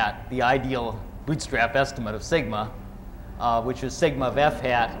sigma hat, the ideal bootstrap estimate of sigma, which is sigma of f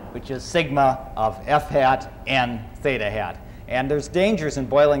hat, which is sigma of f hat and theta hat. And there's dangers in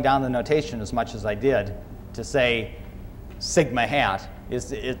boiling down the notation as much as I did to say sigma hat.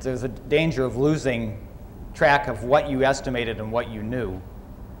 There's a danger of losing track of what you estimated and what you knew.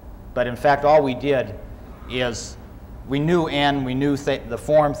 But in fact, all we did is we knew n, we knew the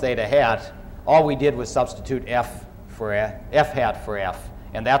form theta hat. All we did was substitute f hat for f.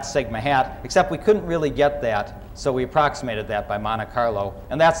 And that's sigma hat, except we couldn't really get that, so we approximated that by Monte Carlo.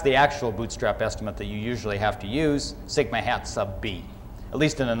 And that's the actual bootstrap estimate that you usually have to use, sigma hat sub b, at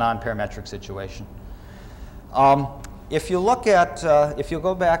least in a non-parametric situation. If you look at, if you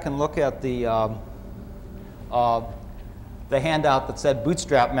go back and look at the handout that said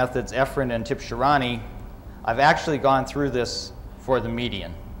bootstrap methods, Efron and Tibshirani, I've actually gone through this for the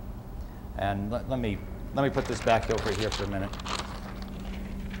median. And let me put this back over here for a minute.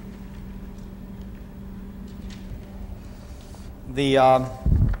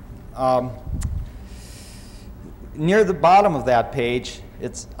 Near the bottom of that page,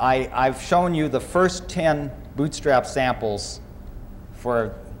 I've shown you the first 10 bootstrap samples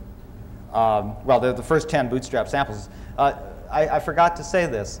for, well, they're the first 10 bootstrap samples. I forgot to say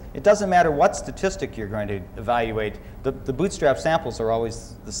this. It doesn't matter what statistic you're going to evaluate. The bootstrap samples are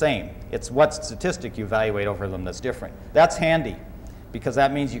always the same. It's what statistic you evaluate over them that's different. That's handy, because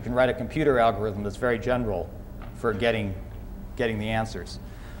that means you can write a computer algorithm that's very general for getting the answers.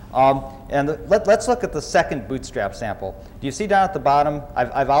 Let's look at the second bootstrap sample. Do you see down at the bottom,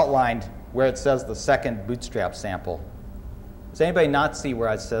 I've outlined where it says the second bootstrap sample. Does anybody not see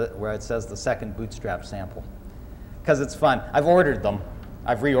where it says the second bootstrap sample? Because it's fun. I've ordered them.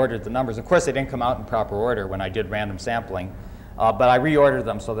 I've reordered the numbers. Of course, they didn't come out in proper order when I did random sampling, but I reordered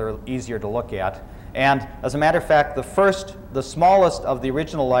them so they're easier to look at. And as a matter of fact, the smallest of the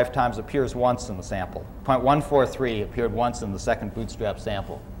original lifetimes appears once in the sample. 0.143 appeared once in the second bootstrap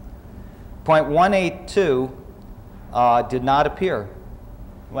sample. 0.182 did not appear.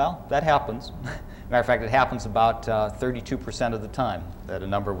 Well, that happens. Matter of fact, it happens about 32% of the time that a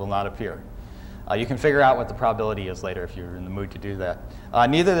number will not appear. You can figure out what the probability is later if you're in the mood to do that.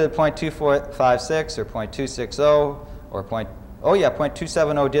 Neither did 0.2456 or 0.260 or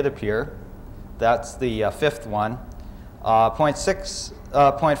 0.270 did appear. That's the fifth one.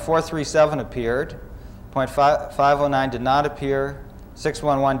 0.437 appeared. 0.509 did not appear.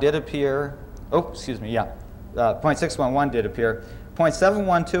 611 did appear. Oh, excuse me, yeah. 0.611 did appear.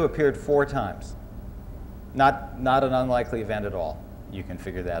 0.712 appeared 4 times. Not an unlikely event at all. You can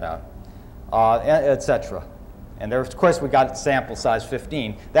figure that out, etc. And there, of course, we got sample size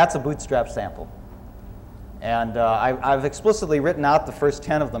 15. That's a bootstrap sample. And I've explicitly written out the first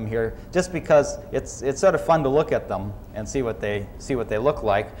 10 of them here just because it's sort of fun to look at them and see what they look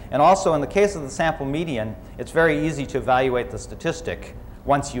like. And also, in the case of the sample median, it's very easy to evaluate the statistic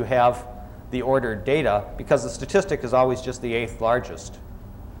once you have the ordered data, because the statistic is always just the 8th largest.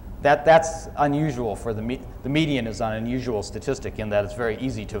 That's unusual for the median is an unusual statistic in that it's very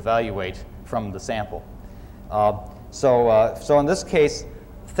easy to evaluate from the sample. So in this case,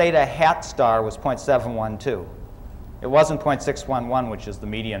 theta hat star was 0.712. It wasn't 0.611, which is the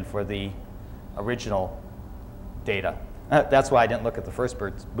median for the original data. That's why I didn't look at the first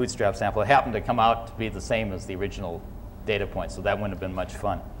bootstrap sample. It happened to come out to be the same as the original data point, so that wouldn't have been much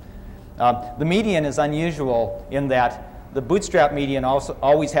fun. The median is unusual in that the bootstrap median also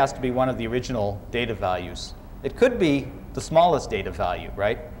always has to be one of the original data values. It could be the smallest data value,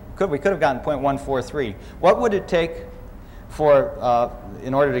 right? We could have gotten 0.143. What would it take for,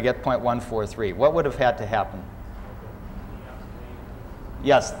 in order to get 0.143? What would have had to happen?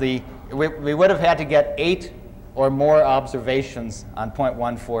 Yes, we would have had to get 8 or more observations on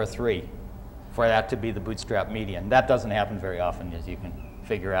 0.143 for that to be the bootstrap median. That doesn't happen very often, as you can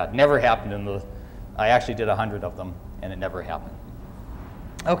figure out. Never happened in the, I actually did 100 of them, and it never happened.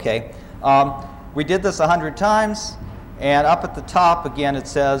 Okay, we did this 100 times, and up at the top, again, it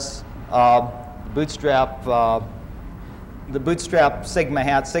says the bootstrap sigma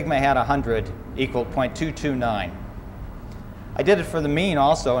hat 100 equaled 0.229. I did it for the mean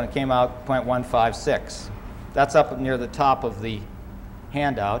also, and it came out 0.156. That's up near the top of the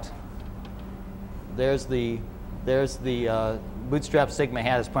handout. There's the bootstrap sigma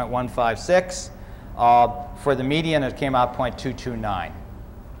hat is 0.156. For the median, it came out 0.229.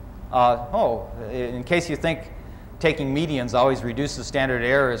 In case you think taking medians always reduces standard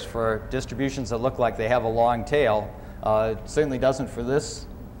errors for distributions that look like they have a long tail, it certainly doesn't for this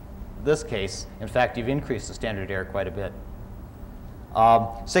this case. In fact, you've increased the standard error quite a bit.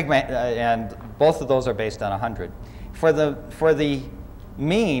 Sigma, and both of those are based on 100. For the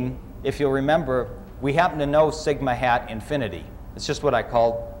mean, if you'll remember, we happen to know sigma hat infinity. It's just what I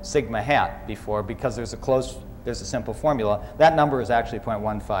called sigma hat before because there's a simple formula. That number is actually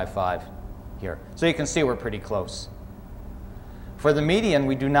 0.155 here. So you can see we're pretty close. For the median,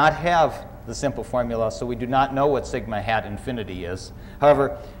 we do not have the simple formula, so we do not know what sigma hat infinity is.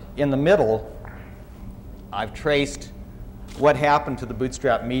 However, in the middle, I've traced what happened to the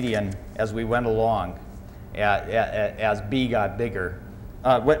bootstrap median as we went along, as B got bigger.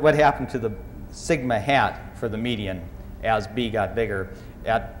 What happened to the sigma hat for the median as B got bigger.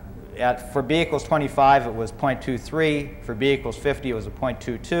 For B equals 25, it was 0.23. For B equals 50, it was a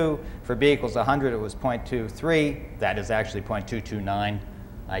 0.22. For B equals 100, it was 0.23. That is actually 0.229.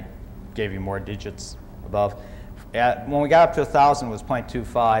 I gave you more digits above. When we got up to 1,000, it was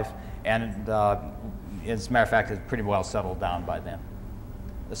 0.25. And as a matter of fact, it's pretty well settled down by then.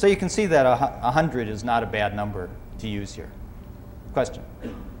 So you can see that 100 is not a bad number to use here. Question? Do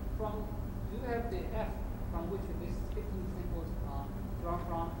you have the F from which these 15 samples are drawn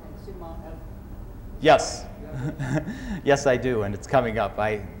from and sigma F? Yes. Yes, I do, and it's coming up.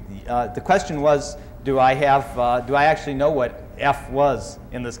 The question was, do I actually know what F was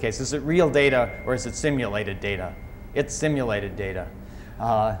in this case? Is it real data or is it simulated data? It's simulated data.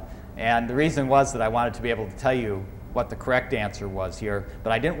 And the reason was that I wanted to be able to tell you what the correct answer was here,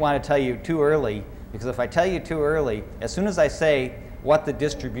 but I didn't want to tell you too early, because if I tell you too early, as soon as I say what the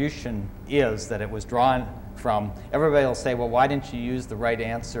distribution is that it was drawn from, everybody will say, well, why didn't you use the right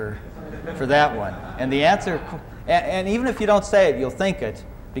answer for that one? And the answer, and even if you don't say it, you'll think it,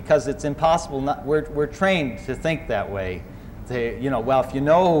 because it's impossible. We're trained to think that way. Well, if you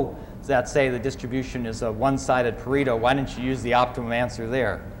know that, say, the distribution is a one-sided Pareto, why didn't you use the optimum answer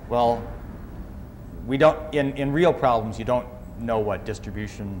there? Well, we don't, in real problems, you don't know what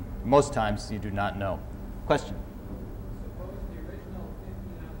distribution, most times you do not know. Question?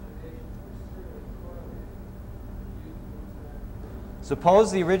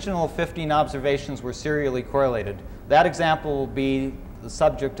 Suppose the original 15 observations were serially correlated. Suppose the original 15 observations were serially correlated. That example will be the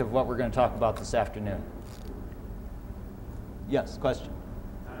subject of what we're going to talk about this afternoon. Yes, question?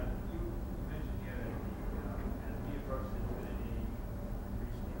 You mentioned here that as we approach infinity, we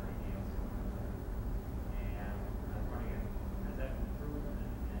reach the ideal. And I was wondering, has that been proven?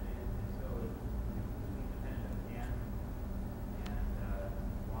 And if so, is it independent of n? And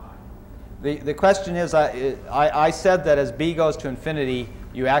why? The question is, I said that as B goes to infinity,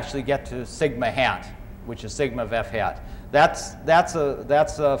 you actually get to sigma hat, which is sigma of f hat. That's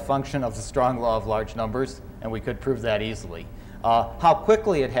a function of the strong law of large numbers, and we could prove that easily. How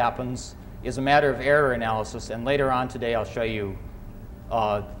quickly it happens is a matter of error analysis, and later on today I'll show you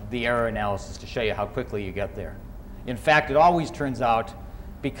the error analysis to show you how quickly you get there. In fact, it always turns out,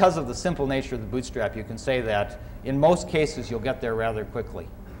 because of the simple nature of the bootstrap, you can say that in most cases you'll get there rather quickly.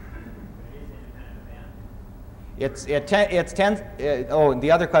 And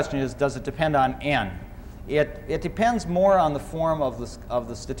the other question is, does it depend on n? It depends more on the form of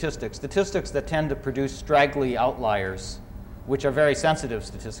the statistics. Statistics that tend to produce straggly outliers, which are very sensitive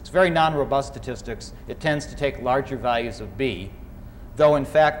statistics, very non-robust statistics, it tends to take larger values of B, though in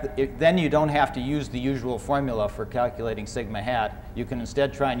fact then you don't have to use the usual formula for calculating sigma hat. You can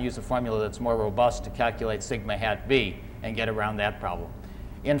instead try and use a formula that's more robust to calculate sigma hat B and get around that problem.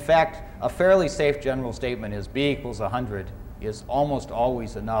 In fact, a fairly safe general statement is B equals 100 is almost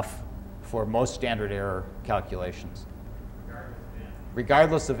always enough for most standard error calculations.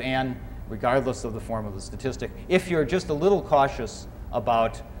 Regardless of n, regardless of the form of the statistic, if you're just a little cautious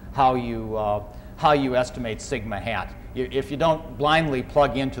about how you estimate sigma hat. If you don't blindly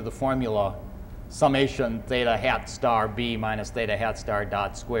plug into the formula summation theta hat star b minus theta hat star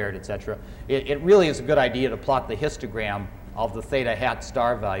dot squared, etc., it really is a good idea to plot the histogram of the theta hat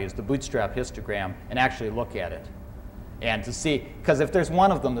star values, the bootstrap histogram, and actually look at it. And to see, because if there's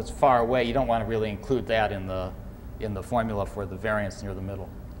one of them that's far away, you don't want to really include that in the formula for the variance near the middle.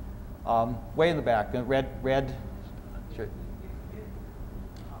 Way in the back, red, sure.